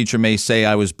bullied, a teacher may say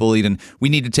I was bullied, and we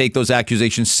need to take those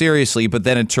accusations seriously, but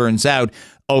then it turns out,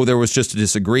 there was just a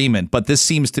disagreement. But this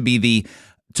seems to be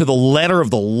to the letter of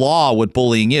the law what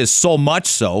bullying is, so much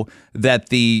so that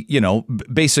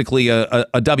basically a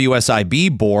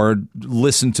WSIB board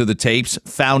listened to the tapes,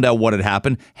 found out what had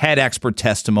happened, had expert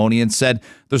testimony, and said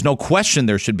there's no question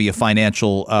there should be a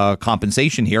financial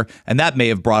compensation here, and that may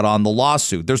have brought on the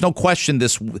lawsuit. There's no question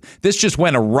this just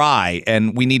went awry,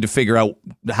 and we need to figure out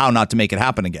how not to make it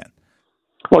happen again.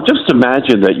 Well, just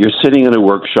imagine that you're sitting in a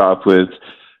workshop with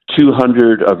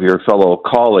 200 of your fellow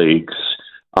colleagues,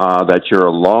 that you're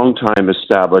a long-time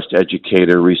established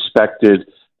educator, respected,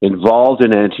 involved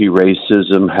in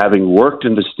anti-racism, having worked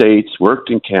in the States, worked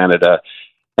in Canada,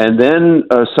 and then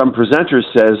some presenter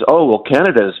says,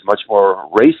 Canada is much more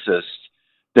racist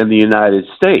than the United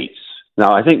States.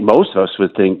 Now, I think most of us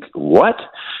would think, what?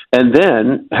 And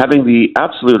then having the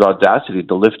absolute audacity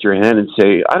to lift your hand and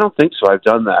say, I don't think so, I've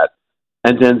done that,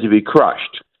 and then to be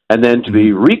crushed, and then to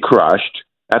be re-crushed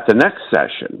at the next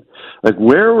session. Like,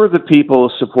 where were the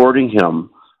people supporting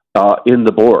him in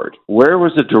the board? Where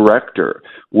was the director?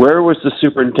 Where was the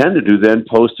superintendent who then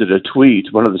posted a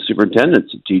tweet, one of the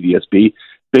superintendents at TCDSB,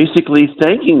 basically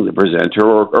thanking the presenter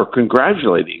or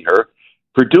congratulating her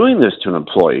for doing this to an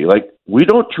employee? Like, we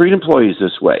don't treat employees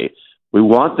this way. We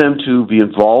want them to be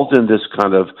involved in this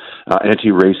kind of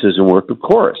anti-racism work, of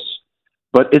course.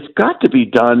 But it's got to be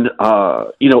done,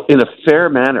 in a fair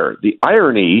manner. The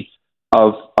irony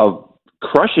of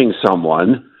crushing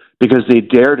someone because they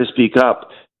dare to speak up.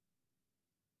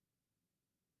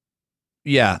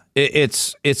 Yeah,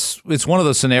 it's one of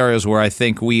those scenarios where I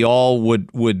think we all would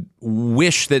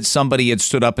wish that somebody had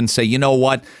stood up and say, you know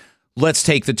what, let's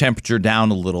take the temperature down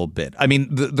a little bit. I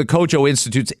mean, the Kojo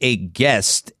Institute's a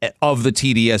guest of the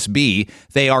TDSB.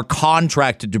 They are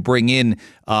contracted to bring in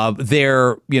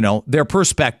their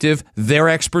perspective, their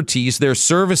expertise, their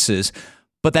services.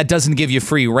 But that doesn't give you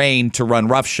free rein to run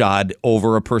roughshod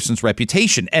over a person's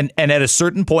reputation. And at a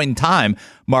certain point in time,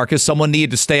 Markus, someone needed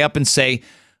to stay up and say,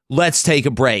 let's take a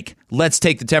break. Let's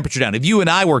take the temperature down. If you and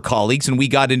I were colleagues and we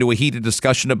got into a heated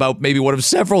discussion about maybe one of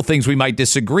several things we might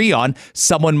disagree on,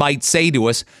 someone might say to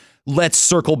us, let's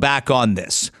circle back on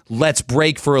this. Let's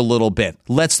break for a little bit.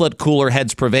 Let's let cooler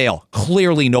heads prevail.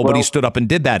 Clearly, nobody stood up and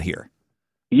did that here.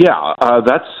 Yeah,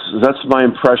 that's my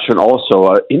impression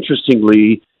also.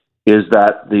 Interestingly, is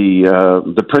that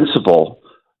the principal,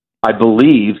 I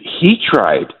believe, he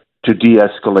tried to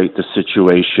de-escalate the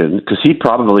situation because he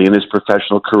probably in his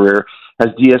professional career has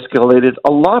de-escalated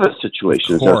a lot of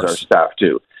situations, as our staff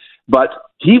do. But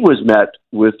he was met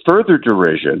with further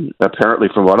derision, apparently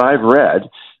from what I've read,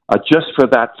 just for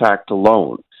that fact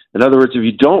alone. In other words, if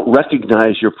you don't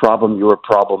recognize your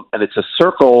problem, and it's a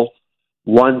circle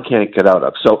one can't get out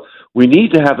of. So we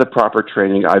need to have the proper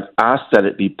training. I've asked that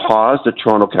it be paused at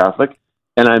Toronto Catholic,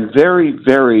 and I'm very,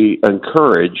 very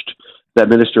encouraged that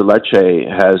Minister Lecce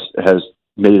has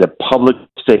made a public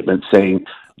statement saying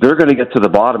they're going to get to the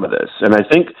bottom of this. And I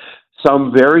think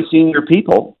some very senior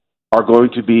people are going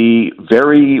to be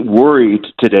very worried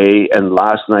today and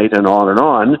last night and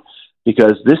on,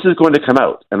 because this is going to come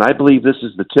out. And I believe this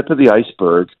is the tip of the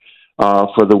iceberg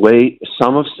for the way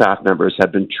some of staff members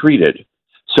have been treated.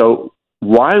 So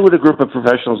why would a group of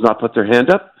professionals not put their hand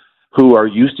up who are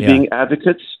used to being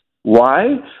advocates?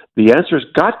 Why? The answer's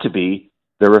got to be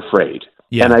they're afraid.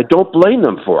 Yeah. And I don't blame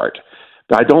them for it.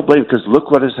 I don't blame because look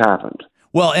what has happened.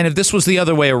 Well, and if this was the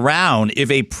other way around, if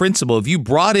you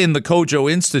brought in the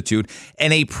Kojo Institute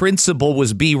and a principal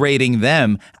was berating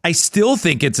them, I still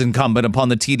think it's incumbent upon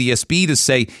the TDSB to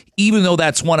say, even though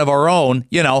that's one of our own,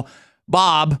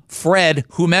 Bob, Fred,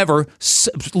 whomever,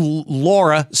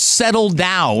 Laura, settle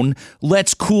down.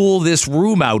 Let's cool this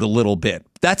room out a little bit.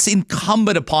 That's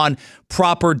incumbent upon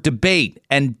proper debate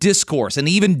and discourse and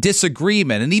even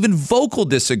disagreement and even vocal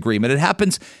disagreement. It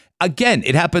happens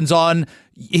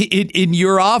in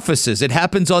your offices. It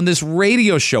happens on this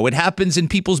radio show. It happens in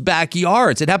people's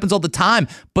backyards. It happens all the time.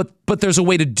 But there's a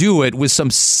way to do it with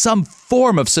some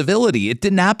form of civility. It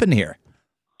didn't happen here.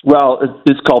 Well,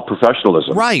 it's called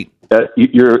professionalism. Right.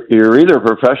 You're either a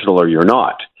professional or you're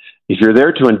not. If you're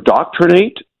there to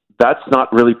indoctrinate, that's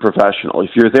not really professional. If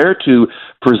you're there to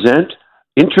present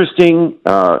interesting,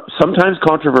 sometimes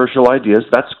controversial ideas,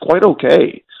 that's quite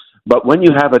okay. But when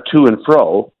you have a to and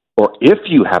fro, or if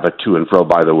you have a to and fro,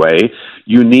 by the way,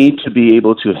 you need to be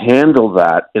able to handle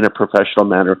that in a professional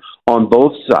manner on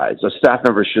both sides. A staff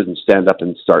member shouldn't stand up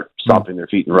and start stomping their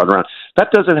feet and run around.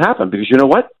 That doesn't happen because you know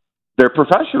what? They're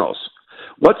professionals.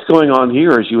 What's going on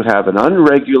here is you have an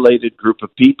unregulated group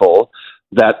of people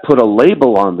that put a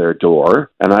label on their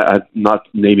door, and I'm not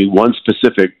naming one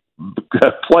specific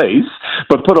place,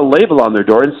 but put a label on their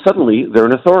door, and suddenly they're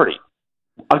an authority.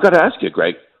 I've got to ask you,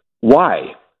 Greg,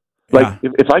 why? Like,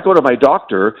 if I go to my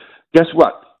doctor, guess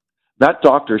what? That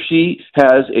doctor, she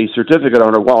has a certificate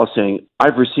on her wall saying,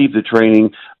 I've received the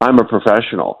training, I'm a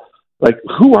professional. Like,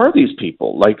 who are these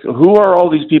people? Like, who are all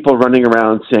these people running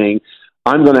around saying,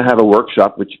 I'm going to have a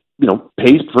workshop, which,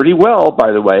 pays pretty well,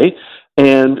 by the way,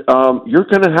 and you're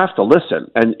going to have to listen,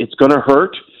 and it's going to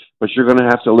hurt, but you're going to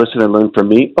have to listen and learn from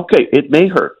me. Okay, it may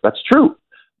hurt. That's true.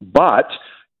 But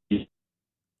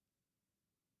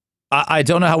I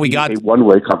don't know how we got a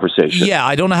one-way conversation. Yeah,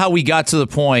 I don't know how we got to the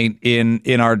point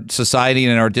in our society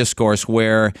and in our discourse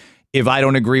where if I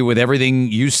don't agree with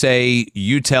everything you say,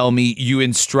 you tell me, you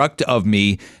instruct of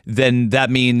me, then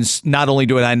that means not only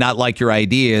do I not like your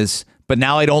ideas, but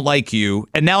now I don't like you,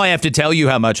 and now I have to tell you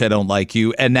how much I don't like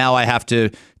you, and now I have to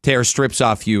tear strips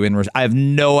off you. I have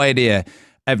no idea.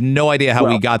 I have no idea how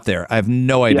we got there. I have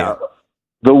no idea. Yeah.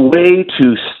 The way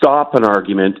to stop an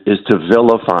argument is to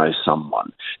vilify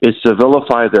someone. It's to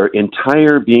vilify their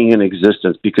entire being in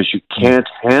existence because you can't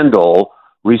handle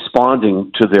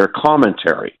responding to their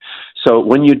commentary. So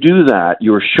when you do that,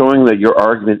 you're showing that your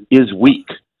argument is weak,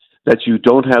 that you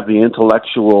don't have the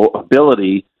intellectual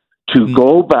ability to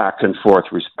go back and forth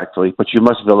respectfully, but you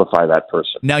must vilify that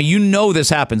person. Now, this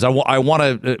happens. I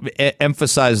want to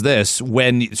emphasize this.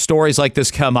 When stories like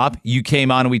this come up, you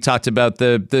came on and we talked about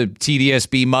the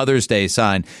TDSB Mother's Day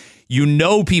sign.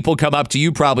 People come up to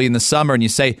you probably in the summer and you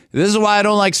say, this is why I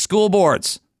don't like school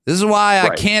boards. This is why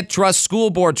I can't trust school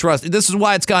board trust. This is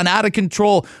why it's gone out of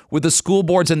control with the school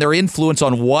boards and their influence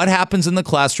on what happens in the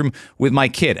classroom with my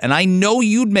kid. And I know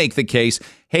you'd make the case,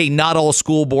 hey, not all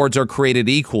school boards are created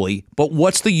equally, but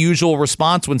what's the usual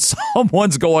response when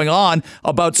someone's going on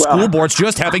about school boards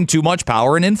just having too much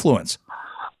power and influence?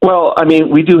 Well, I mean,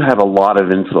 we do have a lot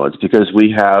of influence because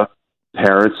we have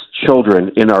parents,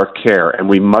 children in our care, and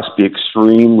we must be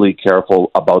extremely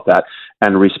careful about that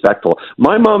and respectful.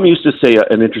 My mom used to say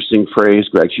an interesting phrase,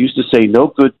 Greg. She used to say,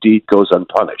 no good deed goes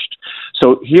unpunished.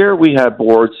 So here we have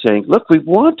boards saying, look, we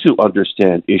want to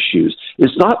understand issues.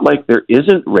 It's not like there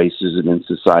isn't racism in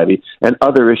society and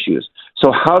other issues.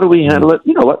 So how do we handle it?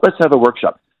 You know what? Let's have a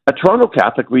workshop. At Toronto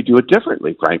Catholic, we do it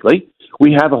differently, frankly.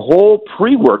 We have a whole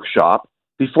pre-workshop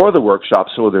before the workshop,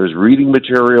 so there's reading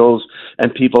materials,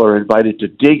 and people are invited to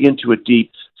dig into it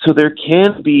deep, so there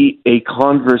can be a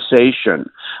conversation.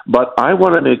 But I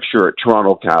want to make sure at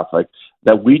Toronto Catholic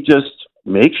that we just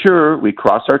make sure we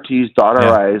cross our T's, dot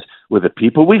our I's with the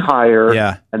people we hire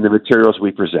and the materials we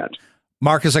present.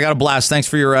 Markus, I got a blast. Thanks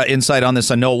for your insight on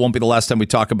this. I know it won't be the last time we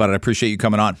talk about it. I appreciate you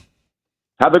coming on.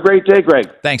 Have a great day, Greg.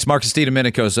 Thanks. Markus de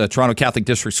Dominico is a Toronto Catholic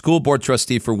District School Board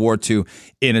trustee for Ward 2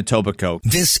 in Etobicoke.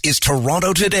 This is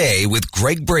Toronto Today with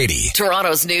Greg Brady.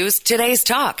 Toronto's news, today's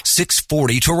talk.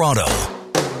 640 Toronto.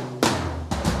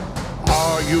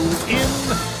 Are you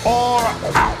in or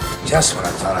out? Just when I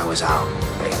thought I was out,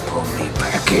 they pulled me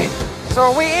back in. So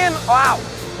are we in or out?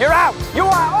 You're out. You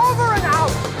are over and out.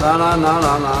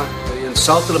 No. You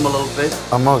insulted him a little bit.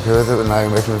 I'm okay with it, but now you're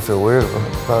making me feel weird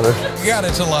about it. Yeah,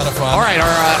 it's a lot of fun. All right,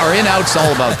 our in-out's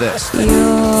all about this. Your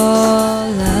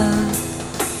love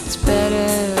is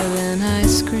better than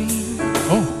ice cream.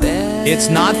 It's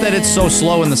not that it's so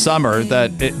slow in the summer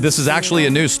that this is actually a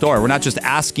news story. We're not just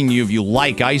asking you if you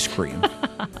like ice cream.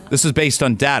 This is based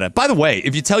on data. By the way,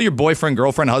 if you tell your boyfriend,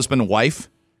 girlfriend, husband, wife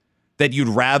that you'd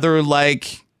rather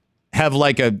have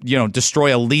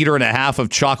destroy 1.5 liters of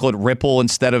chocolate Ripple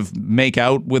instead of make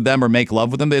out with them or make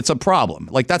love with them, it's a problem.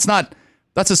 That's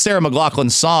a Sarah McLachlan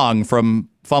song from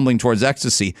Fumbling Towards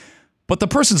Ecstasy. But the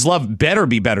person's love better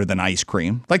be better than ice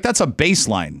cream. That's a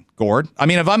baseline, Gord. I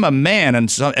mean, if I'm a man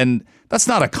and that's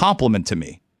not a compliment to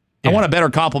me. Yeah. I want a better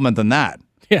compliment than that.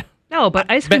 Yeah. No, but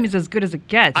ice cream is as good as it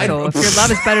gets. So if your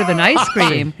love is better than ice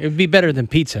cream, it would be better than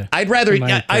pizza. I'd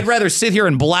rather sit here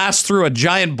and blast through a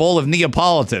giant bowl of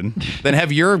Neapolitan than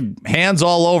have your hands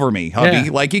all over me, hubby.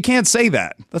 Yeah. You can't say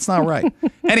that. That's not right.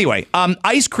 Anyway,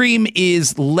 ice cream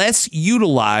is less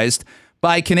utilized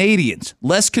by Canadians,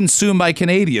 less consumed by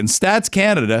Canadians. Stats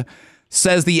Canada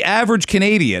says the average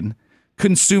Canadian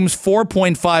consumes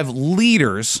 4.5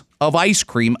 liters of ice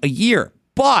cream a year.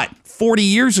 But 40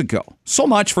 years ago, so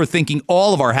much for thinking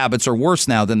all of our habits are worse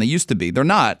now than they used to be. They're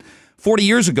not. 40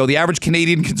 years ago, the average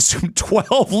Canadian consumed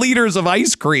 12 liters of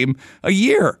ice cream a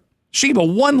year. Sheba,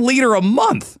 1 liter a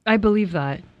month. I believe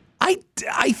that.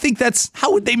 I think that's,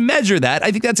 how would they measure that?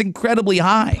 I think that's incredibly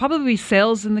high. Probably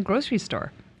sales in the grocery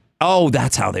store. Oh,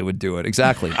 that's how they would do it.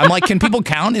 Exactly. I'm like, can people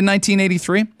count in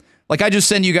 1983? I just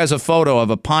send you guys a photo of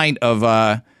a pint of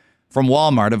from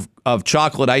Walmart of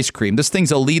chocolate ice cream. This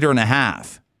thing's 1.5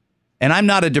 liters. And I'm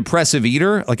not a depressive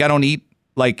eater. I don't eat,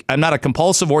 I'm not a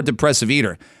compulsive or depressive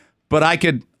eater. But I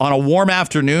could, on a warm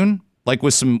afternoon,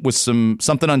 with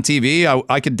something on TV,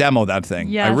 I could demo that thing.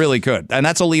 Yes. I really could. And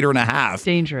that's 1.5 liters.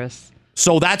 Dangerous.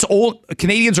 So that's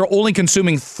Canadians are only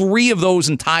consuming 3 of those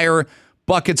entire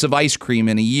buckets of ice cream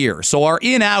in a year. So our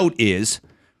in-out is,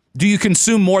 do you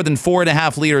consume more than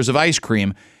 4.5 liters of ice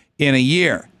cream in a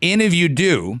year? In if you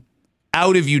do,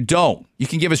 out if you don't. You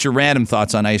can give us your random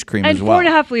thoughts on ice cream as well. And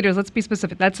 4.5 liters, let's be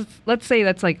specific. Let's say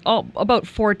that's about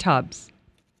 4 tubs.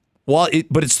 Well,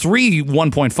 but it's 3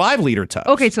 1.5 liter tubs.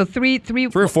 Okay, so 3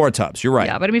 or 4 tubs. You're right.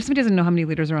 Yeah, but if somebody doesn't know how many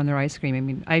liters are on their ice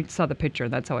cream, I saw the picture.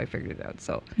 That's how I figured it out.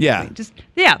 So yeah,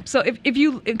 So if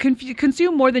you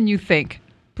consume more than you think,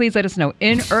 please let us know,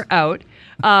 in or out.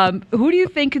 Who do you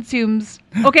think consumes?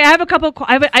 Okay, I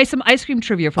have some ice cream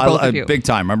trivia for both of you. Big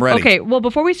time. I'm ready. Okay, well,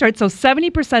 before we start, so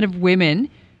 70% of women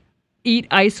eat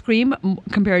ice cream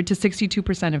compared to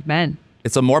 62% of men.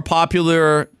 It's a more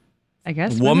popular, I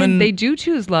guess, woman. They do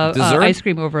choose ice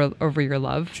cream over your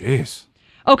love. Jeez.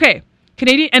 Okay,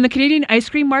 the Canadian ice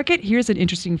cream market. Here's an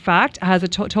interesting fact: has a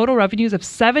total revenues of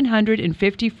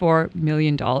 $754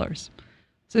 million. So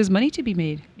there's money to be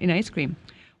made in ice cream.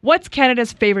 What's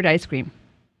Canada's favorite ice cream?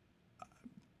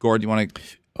 Gord, you want to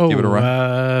give it a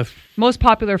run? Most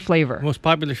popular flavor. Most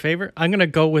popular flavor? I'm going to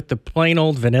go with the plain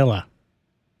old vanilla.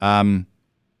 You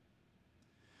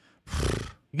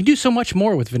can do so much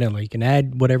more with vanilla. You can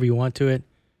add whatever you want to it.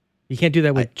 You can't do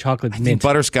that with chocolate mint. I think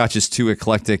butterscotch is too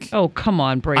eclectic. Oh, come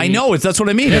on, Brady. I know. That's what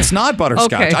I mean. It's not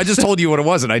butterscotch. Okay. I just told you what it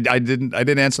wasn't. I didn't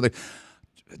answer the...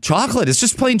 Chocolate. It's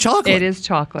just plain chocolate. It is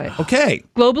chocolate. Okay.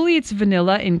 Globally, it's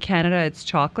vanilla. In Canada, it's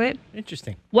chocolate.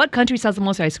 Interesting. What country sells the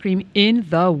most ice cream in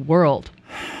the world?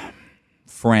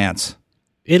 France.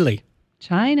 Italy.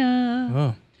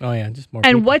 China. Oh yeah, just more.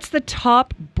 And people. what's the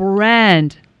top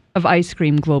brand of ice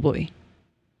cream globally?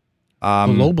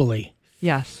 Globally.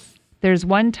 Yes. There's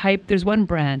one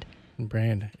brand.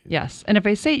 Brand. Yes. And if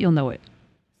I say it, you'll know it.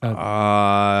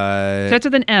 Starts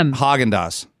with an M.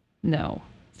 Haagen-Dazs. No.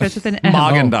 Starts with an M.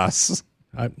 Haagen-Dazs.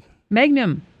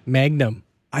 Magnum.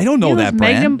 I don't know that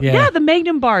brand. Magnum, yeah, the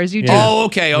Magnum bars. You do. Oh,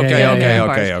 okay.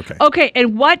 Okay.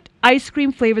 And what ice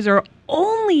cream flavors are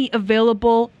only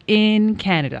available in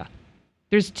Canada?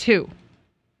 There's 2,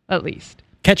 at least.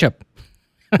 Ketchup.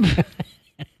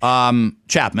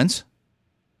 Chapman's.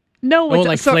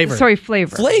 No, it's flavor. Sorry,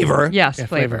 flavor. Flavor? Yes, Yeah,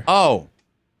 flavor. Oh.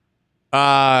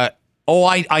 I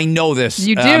know this.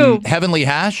 You do. Heavenly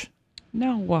Hash?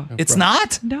 No. It's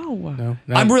not? No.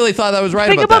 I really thought that was right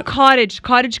Think about cottage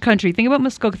country. Think about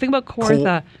Muskoka. Think about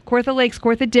Kawartha. Kawartha Lakes,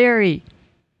 Kawartha Dairy.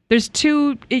 There's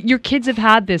 2. Your kids have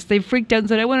had this. They've freaked out and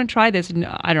said, I want to try this. And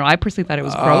I don't know. I personally thought it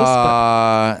was gross.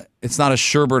 But it's not a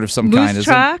sherbet of some Moose kind, is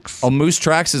Tracks. it? Oh, Moose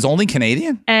Tracks is only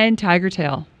Canadian? And Tiger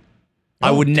Tail. I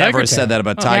would never have said that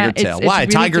about Tiger Tail. Why?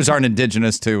 Really Tigers aren't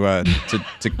indigenous to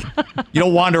you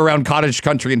don't wander around cottage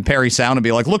country in Parry Sound and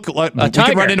be like, look, we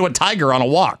could run into a tiger on a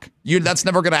walk. That's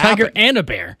never going to happen. Tiger and a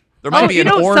bear. There might be an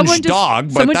orange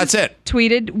dog, but that's it.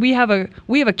 Tweeted, we have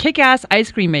a kick-ass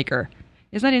ice cream maker.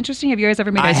 Isn't that interesting? Have you guys ever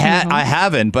made ice cream at home? I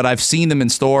haven't, but I've seen them in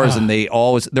stores, and they're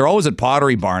always at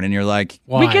Pottery Barn, and you're like,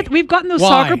 why? We've gotten those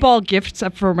soccer ball gifts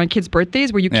for my kids'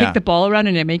 birthdays where you kick the ball around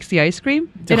and it makes the ice cream.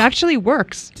 It actually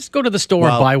works. Just go to the store,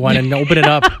 buy one, and open it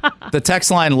up. The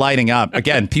text line lighting up.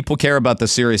 Again, people care about the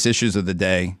serious issues of the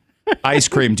day. Ice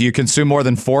cream. Do you consume more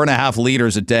than 4.5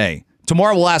 liters a day?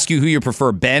 Tomorrow we'll ask you who you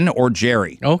prefer, Ben or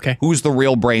Jerry. Okay. Who's the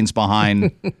real brains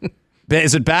behind?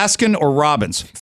 Is it Baskin or Robbins?